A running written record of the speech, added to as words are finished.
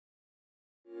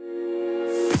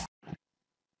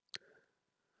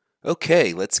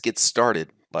Okay, let's get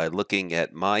started by looking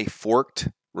at my forked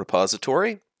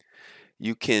repository.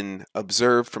 You can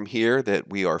observe from here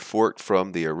that we are forked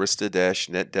from the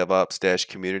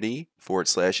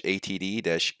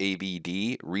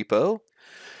Arista-NetDevOps-community/ATD-AVD repo.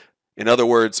 In other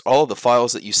words, all of the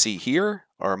files that you see here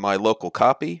are my local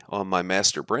copy on my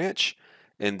master branch,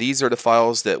 and these are the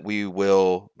files that we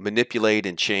will manipulate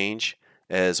and change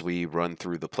as we run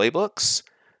through the playbooks.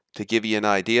 To give you an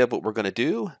idea of what we're going to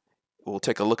do, we'll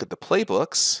take a look at the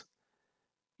playbooks.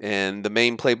 And the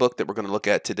main playbook that we're going to look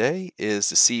at today is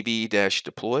the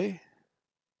CV-deploy.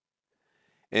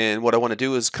 And what I want to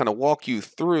do is kind of walk you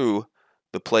through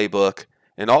the playbook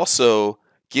and also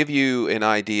give you an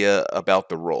idea about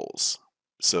the roles.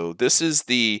 So this is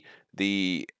the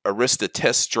Arista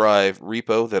test drive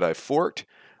repo that I forked.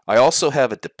 I also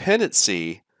have a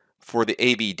dependency for the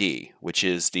AVD, which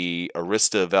is the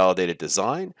Arista validated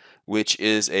design, which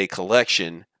is a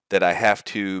collection that I have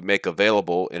to make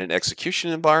available in an execution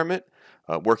environment,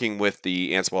 working with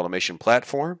the Ansible automation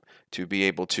platform to be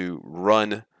able to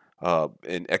run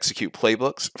and execute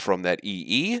playbooks from that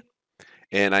EE.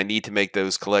 And I need to make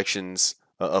those collections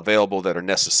available that are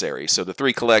necessary. So the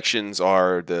three collections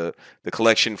are the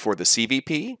collection for the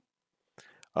CVP,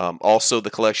 also the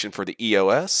collection for the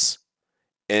EOS,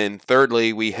 and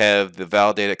thirdly, we have the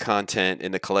validated content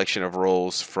in the collection of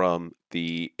roles from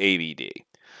the AVD.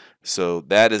 So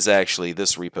that is actually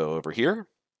this repo over here.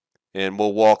 And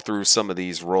we'll walk through some of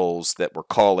these roles that we're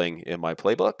calling in my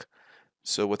playbook.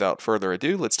 So without further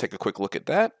ado, let's take a quick look at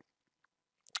that.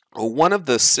 One of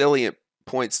the salient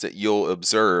points that you'll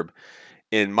observe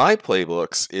in my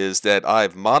playbooks is that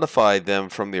I've modified them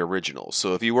from the original.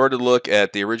 So if you were to look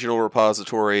at the original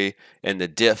repository and the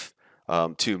diff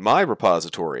to my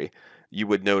repository, you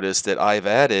would notice that I've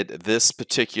added this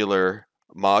particular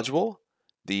module,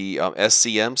 the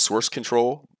SCM, source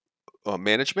control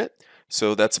management.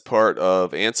 So that's a part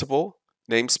of Ansible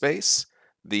namespace,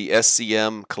 the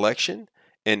SCM collection,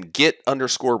 and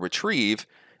get_retrieve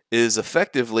is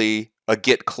effectively a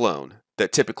git clone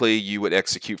that typically you would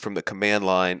execute from the command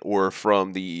line or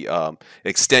from the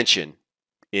extension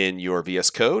in your VS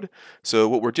Code. So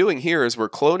what we're doing here is we're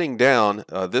cloning down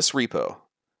this repo,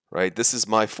 right? This is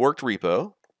my forked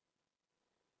repo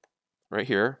right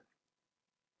here.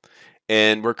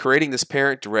 And we're creating this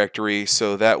parent directory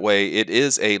so that way it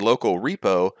is a local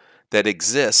repo that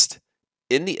exists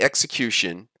in the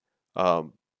execution,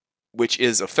 which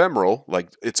is ephemeral, like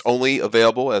it's only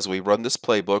available as we run this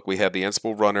playbook. We have the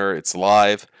Ansible runner, it's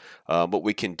live. What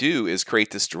we can do is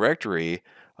create this directory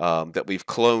that we've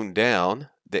cloned down,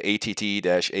 the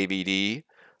ATT-AVD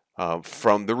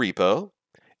from the repo,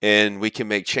 and we can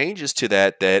make changes to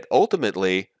that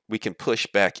ultimately we can push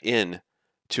back in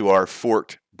to our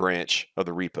forked branch of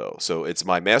the repo. So it's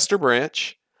my master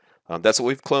branch. That's what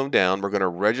we've cloned down. We're going to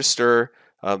register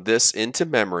this into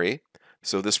memory.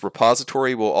 So this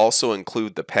repository will also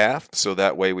include the path, so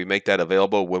that way we make that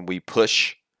available when we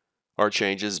push our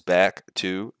changes back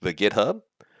to the GitHub,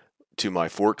 to my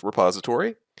forked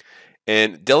repository.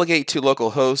 And delegate to local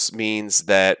hosts means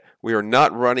that we are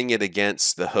not running it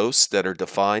against the hosts that are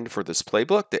defined for this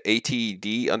playbook. The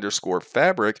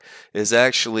ATD_fabric is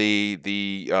actually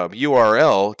the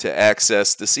URL to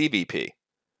access the CVP,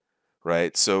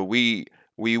 right? So we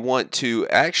want to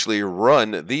actually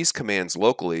run these commands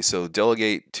locally. So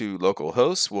delegate to local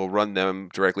hosts, we'll run them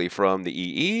directly from the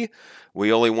EE.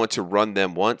 We only want to run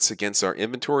them once against our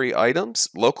inventory items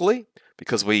locally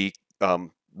because we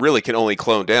really can only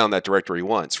clone down that directory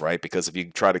once, right? Because if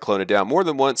you try to clone it down more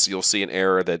than once, you'll see an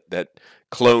error that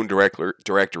clone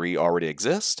directory already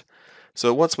exists.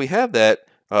 So once we have that,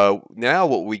 now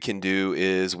what we can do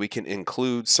is we can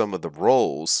include some of the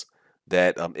roles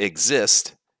that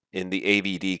exist in the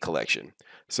AVD collection.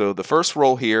 So the first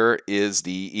role here is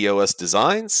the EOS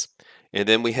designs, and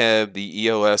then we have the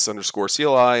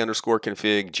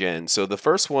EOS_CLI_config gen. So the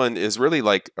first one is really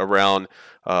like around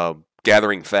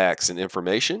gathering facts and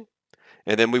information.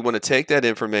 And then we want to take that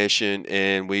information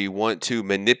and we want to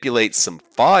manipulate some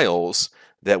files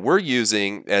that we're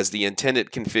using as the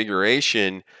intended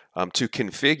configuration to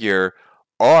configure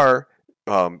our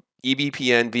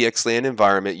EVPN VXLAN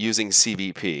environment using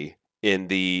CVP in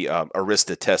the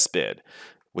Arista test bed,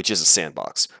 which is a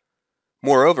sandbox.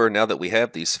 Moreover, now that we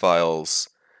have these files,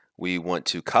 we want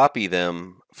to copy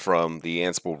them from the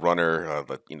Ansible runner,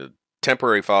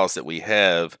 temporary files that we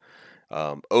have,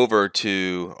 over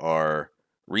to our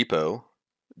repo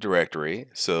directory.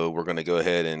 So we're going to go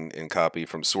ahead and copy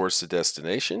from source to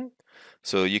destination.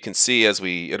 So you can see as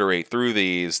we iterate through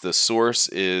these, the source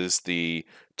is the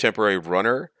temporary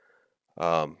runner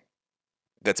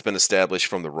that's been established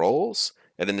from the roles.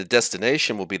 And then the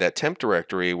destination will be that temp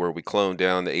directory where we clone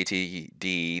down the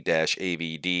atd-avd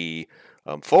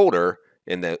folder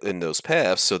in those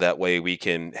paths, so that way we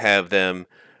can have them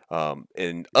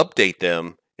and update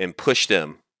them and push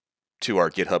them to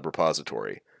our GitHub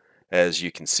repository. As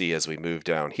you can see, as we move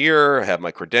down here, I have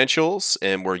my credentials,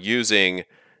 and we're using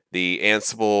the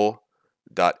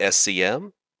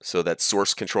Ansible.scm, so that's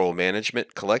source control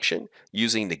management collection,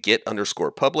 using the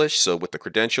get_publish. So with the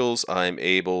credentials, I'm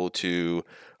able to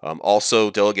also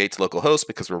delegate to localhost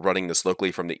because we're running this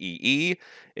locally from the EE,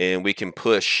 and we can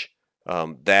push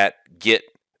that Git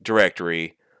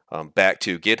directory back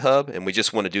to GitHub, and we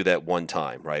just want to do that one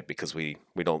time, right? Because we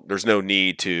don't, there's no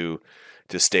need to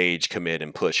stage, commit,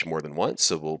 and push more than once.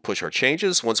 So we'll push our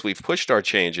changes. Once we've pushed our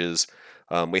changes,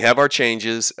 we have our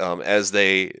changes as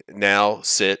they now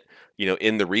sit,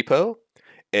 in the repo,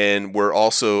 and we're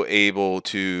also able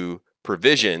to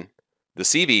provision the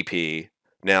CVP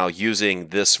now using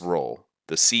this role,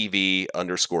 the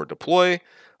CV_deploy.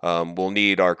 We'll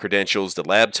need our credentials, the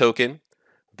lab token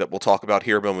that we'll talk about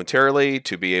here momentarily,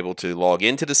 to be able to log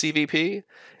into the CVP.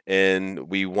 And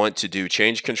we want to do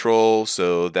change control,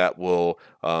 so that will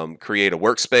create a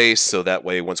workspace, so that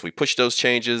way once we push those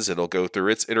changes, it'll go through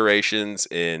its iterations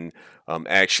and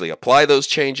actually apply those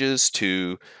changes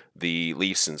to the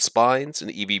leaves and spines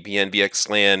and the EVPN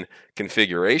VXLAN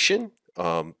configuration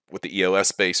with the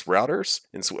EOS-based routers,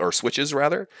 or switches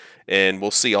rather, and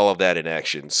we'll see all of that in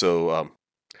action. So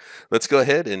let's go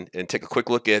ahead and take a quick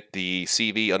look at the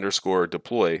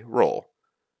CV_deploy role.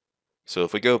 So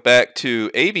if we go back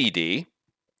to AVD,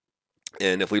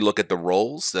 and if we look at the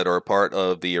roles that are a part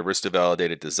of the Arista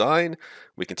validated design,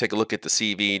 we can take a look at the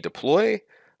CV deploy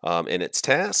and its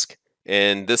task.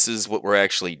 And this is what we're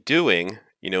actually doing,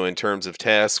 in terms of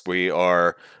task. We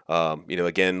are,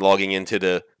 again, logging into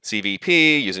the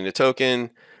CVP, using the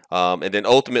token, and then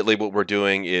ultimately what we're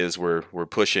doing is we're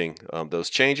pushing those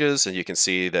changes, and you can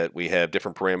see that we have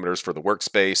different parameters for the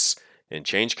workspace and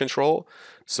change control.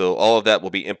 So all of that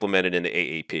will be implemented in the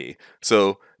AAP.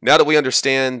 So now that we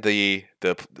understand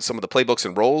some of the playbooks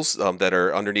and roles that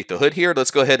are underneath the hood here,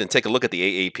 let's go ahead and take a look at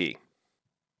the AAP.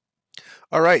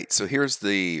 All right, so here's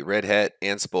the Red Hat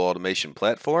Ansible automation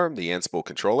platform, the Ansible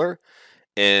controller.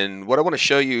 And what I want to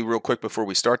show you real quick before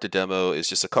we start the demo is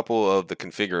just a couple of the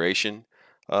configuration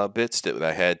bits that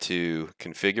I had to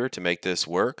configure to make this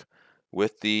work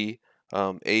with the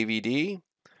AVD.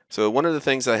 So one of the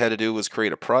things I had to do was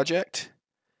create a project,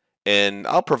 and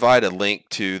I'll provide a link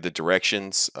to the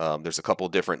directions. There's a couple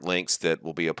different links that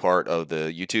will be a part of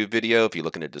the YouTube video if you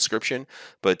look in the description.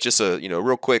 But just a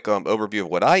real quick overview of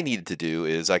what I needed to do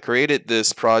is I created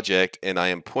this project, and I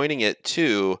am pointing it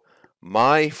to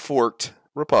my forked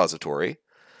repository.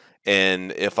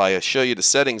 And if I show you the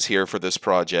settings here for this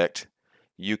project,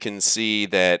 you can see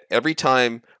that every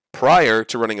time prior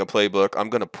to running a playbook, I'm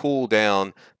going to pull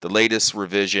down the latest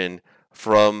revision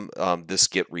from this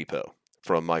Git repo,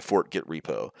 from my fork Git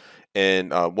repo.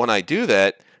 And when I do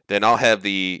that, then I'll have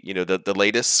the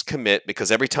latest commit,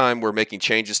 because every time we're making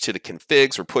changes to the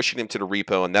configs, we're pushing them to the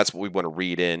repo, and that's what we want to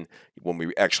read in when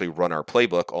we actually run our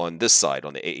playbook on this side,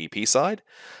 on the AAP side.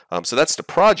 So that's the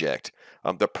project.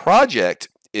 The project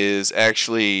is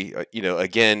actually,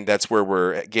 again, that's where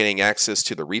we're getting access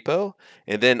to the repo,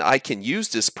 and then I can use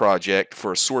this project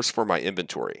for a source for my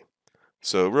inventory.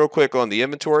 So real quick on the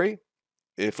inventory,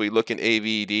 if we look in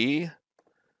AVD,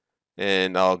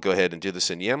 and I'll go ahead and do this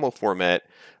in YAML format,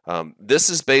 this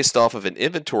is based off of an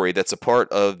inventory that's a part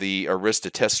of the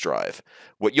Arista test drive.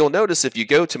 What you'll notice if you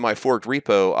go to my forked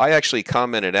repo, I actually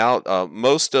commented out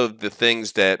most of the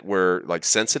things that were like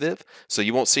sensitive, so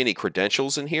you won't see any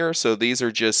credentials in here. So these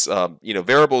are just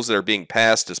variables that are being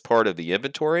passed as part of the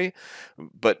inventory,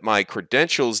 but my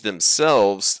credentials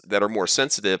themselves that are more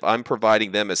sensitive, I'm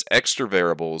providing them as extra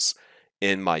variables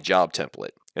in my job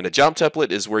template. And a job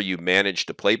template is where you manage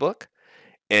the playbook,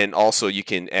 and also you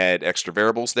can add extra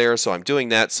variables there. So I'm doing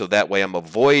that so that way I'm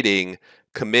avoiding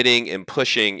committing and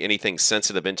pushing anything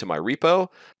sensitive into my repo.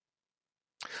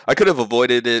 I could have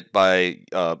avoided it by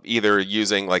either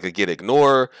using like a git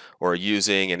ignore or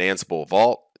using an Ansible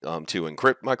vault to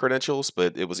encrypt my credentials,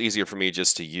 but it was easier for me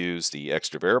just to use the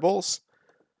extra variables.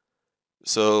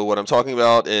 So what I'm talking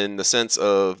about in the sense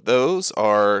of those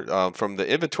are from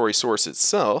the inventory source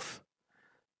itself.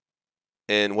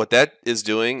 And what that is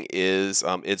doing is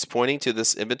it's pointing to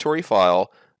this inventory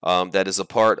file that is a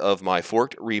part of my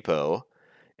forked repo,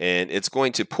 and it's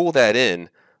going to pull that in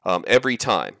every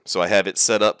time. So I have it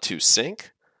set up to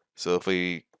sync. So if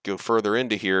we go further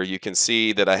into here, you can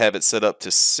see that I have it set up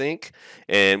to sync,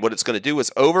 and what it's going to do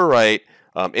is overwrite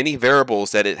any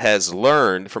variables that it has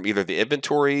learned from either the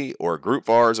inventory or group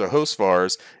vars or host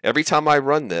vars every time I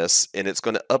run this, and it's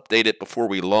going to update it before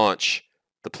we launch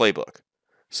the playbook.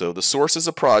 So the source is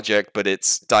a project, but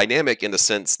it's dynamic in the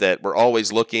sense that we're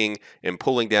always looking and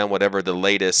pulling down whatever the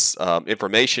latest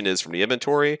information is from the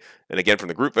inventory, and again from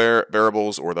the group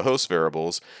variables or the host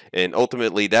variables. And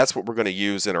ultimately, that's what we're going to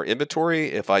use in our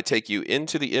inventory. If I take you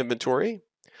into the inventory,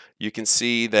 you can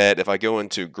see that if I go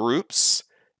into groups,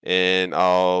 and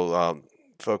I'll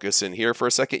focus in here for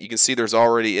a second, you can see there's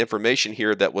already information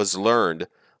here that was learned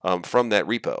from that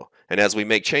repo. And as we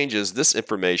make changes, this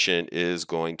information is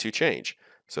going to change.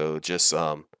 So just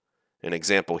an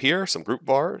example here, some group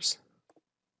vars.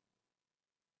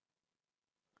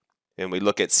 And we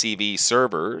look at CV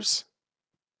servers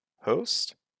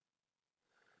host.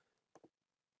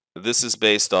 This is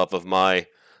based off of my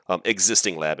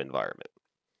existing lab environment.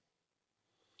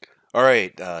 All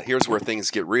right, here's where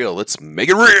things get real. Let's make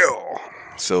it real.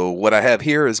 So what I have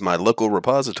here is my local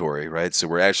repository, right? So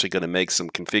we're actually going to make some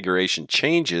configuration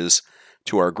changes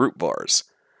to our group vars.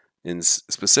 And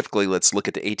specifically, let's look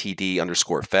at the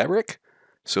ATD_fabric.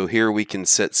 So here we can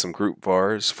set some group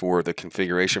vars for the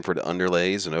configuration for the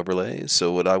underlays and overlays.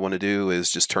 So what I want to do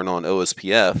is just turn on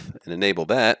OSPF and enable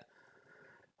that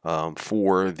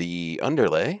for the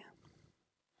underlay.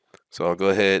 So I'll go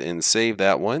ahead and save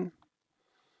that one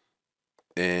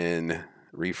and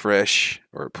refresh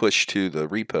or push to the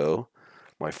repo,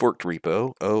 my forked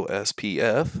repo,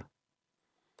 OSPF,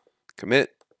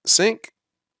 commit, sync.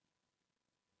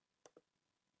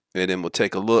 And then we'll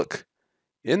take a look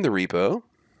in the repo.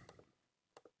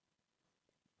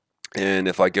 And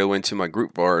if I go into my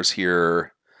group vars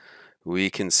here, we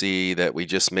can see that we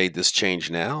just made this change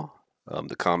now.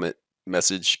 The commit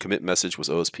message was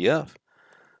OSPF.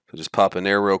 So just pop in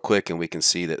there real quick and we can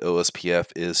see that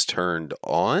OSPF is turned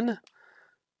on.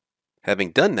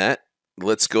 Having done that,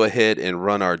 let's go ahead and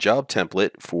run our job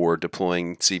template for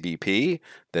deploying CVP.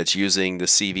 That's using the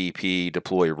CVP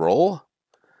deploy role.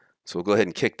 So we'll go ahead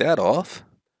and kick that off,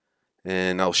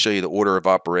 and I'll show you the order of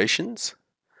operations.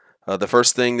 The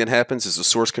first thing that happens is the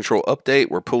source control update.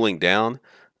 We're pulling down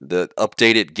the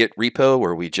updated Git repo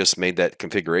where we just made that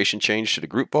configuration change to the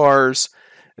group vars.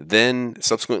 Then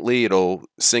subsequently it'll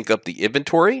sync up the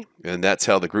inventory, and that's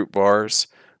how the group vars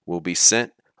will be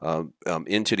sent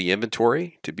into the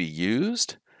inventory to be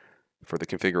used for the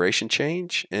configuration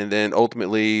change. And then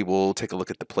ultimately we'll take a look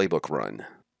at the playbook run.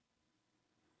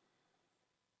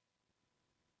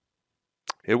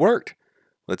 It worked.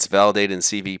 Let's validate in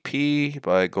CVP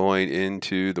by going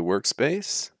into the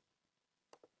workspace.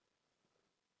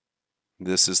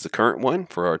 This is the current one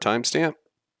for our timestamp.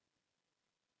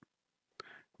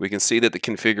 We can see that the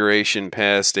configuration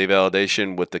passed a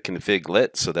validation with the config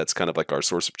lit, so that's kind of like our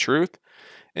source of truth.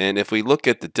 And if we look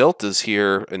at the deltas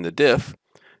here in the diff,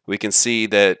 we can see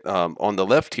that on the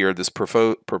left here, this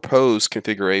proposed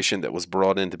configuration that was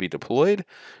brought in to be deployed,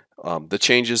 the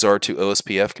changes are to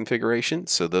OSPF configuration,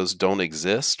 so those don't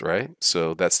exist, right?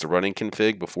 So that's the running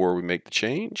config before we make the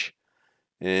change.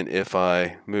 And if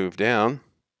I move down,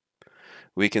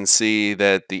 we can see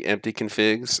that the empty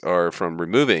configs are from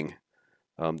removing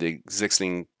the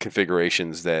existing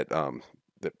configurations that,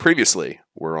 that previously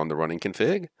were on the running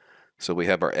config. So we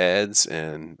have our adds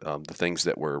and the things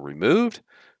that were removed.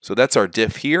 So that's our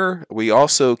diff here. We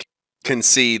also can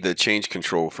see the change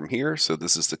control from here. So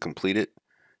this is the completed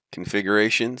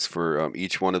configurations for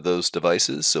each one of those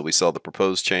devices. So we saw the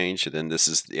proposed change, and then this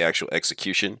is the actual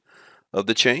execution of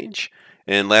the change.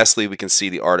 And lastly, we can see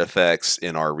the artifacts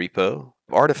in our repo,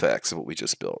 artifacts of what we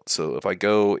just built. So if I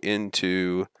go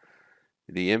into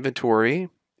the inventory,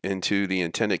 into the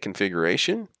intended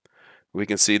configuration, we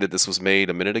can see that this was made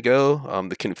a minute ago.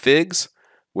 The configs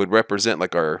would represent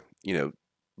like our,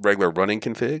 regular running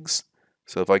configs.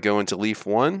 So if I go into leaf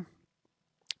 1,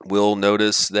 we'll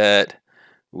notice that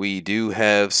we do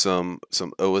have some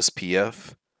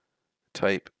OSPF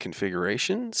type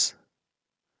configurations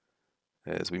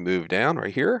as we move down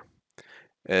right here,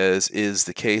 as is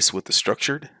the case with the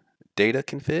structured data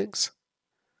configs.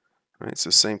 All right, so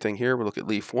same thing here. We'll look at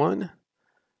leaf 1,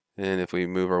 and if we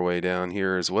move our way down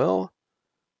here as well,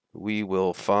 we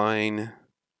will find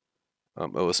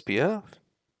OSPF.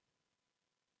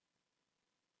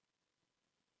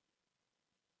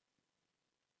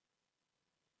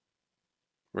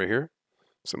 Right here,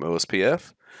 some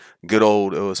OSPF, good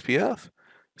old OSPF.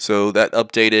 So that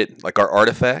updated like our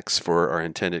artifacts for our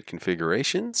intended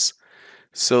configurations.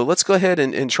 So let's go ahead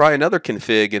and try another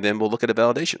config, and then we'll look at a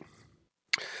validation.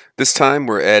 This time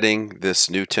we're adding this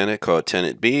new tenant called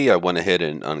tenant B. I went ahead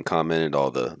and uncommented all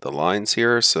the lines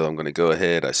here. So I'm going to go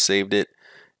ahead, I saved it,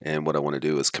 and what I want to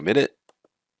do is commit it.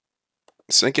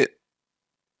 sync it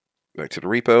back to the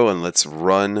repo, and let's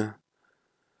run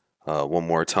one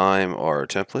more time our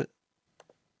template.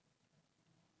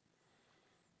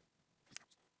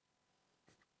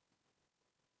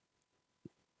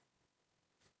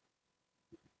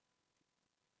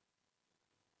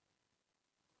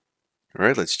 All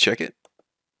right, let's check it.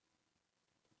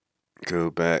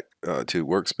 Go back to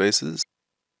workspaces.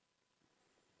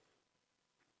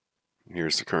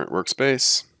 Here's the current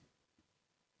workspace.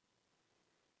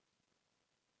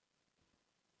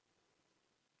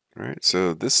 All right,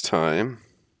 so this time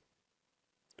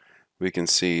we can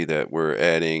see that we're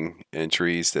adding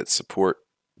entries that support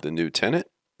the new tenant.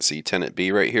 See tenant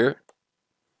B right here.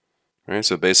 All right,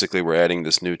 so basically we're adding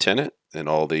this new tenant and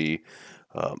all the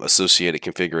associated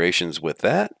configurations with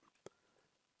that.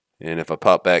 And if I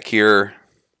pop back here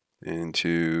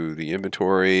into the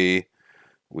inventory,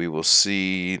 we will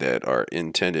see that our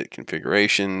intended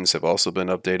configurations have also been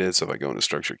updated. So if I go into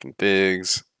structure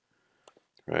configs,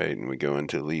 right, and we go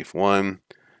into leaf 1,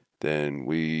 then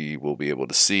we will be able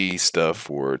to see stuff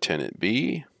for tenant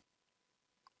B,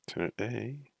 tenant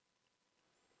A,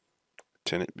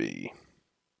 tenant B.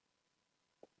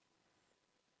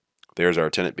 There's our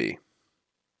tenant B.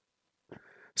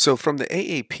 So from the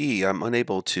AAP, I'm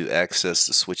unable to access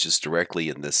the switches directly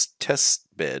in this test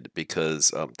bed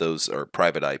because those are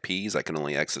private IPs. I can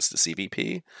only access the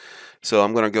CVP. So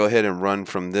I'm going to go ahead and run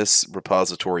from this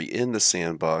repository in the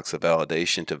sandbox a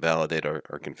validation to validate our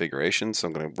configuration. So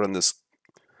I'm going to run this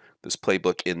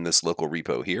playbook in this local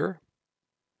repo here.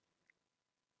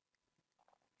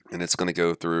 And it's going to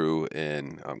go through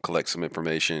and collect some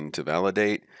information to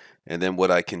validate. And then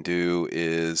what I can do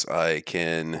is I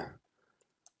can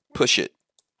push it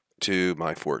to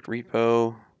my forked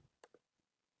repo,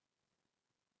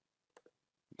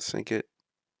 sync it.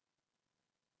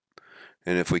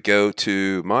 And if we go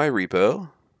to my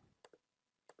repo,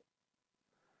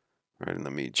 right, and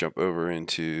let me jump over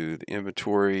into the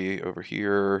inventory over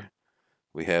here.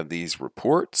 We have these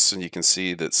reports, and you can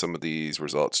see that some of these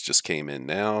results just came in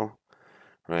now,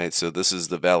 right? So this is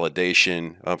the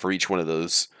validation for each one of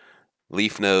those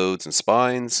leaf nodes and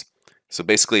spines. So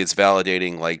basically it's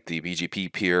validating like the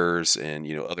BGP peers and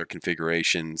other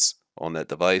configurations on that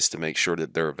device to make sure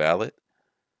that they're valid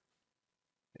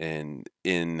and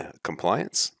in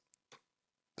compliance.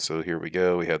 So here we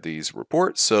go. We have these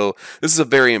reports. So this is a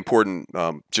very important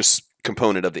just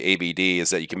component of the ABD is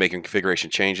that you can make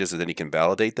configuration changes and then you can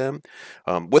validate them.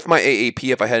 With my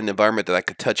AAP, if I had an environment that I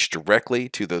could touch directly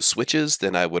to those switches,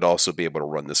 then I would also be able to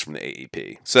run this from the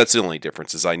AAP. So that's the only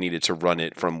difference is I needed to run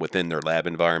it from within their lab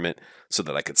environment so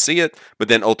that I could see it. But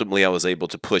then ultimately I was able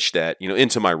to push that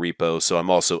into my repo. So I'm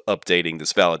also updating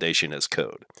this validation as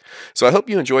code. So I hope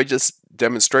you enjoyed this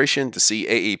demonstration to see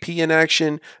AAP in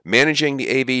action, managing the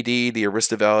ABD, the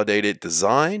Arista validated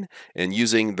design, and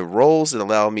using the roles that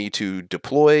allow me to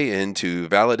deploy and to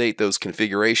validate those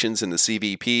configurations in the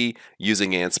CVP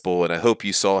using Ansible. And I hope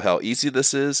you saw how easy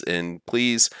this is. And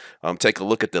please take a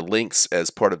look at the links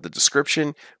as part of the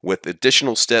description with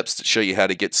additional steps to show you how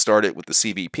to get started with the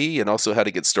CVP and also how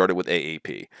to get started with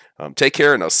AAP. Take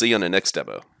care, and I'll see you on the next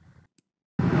demo.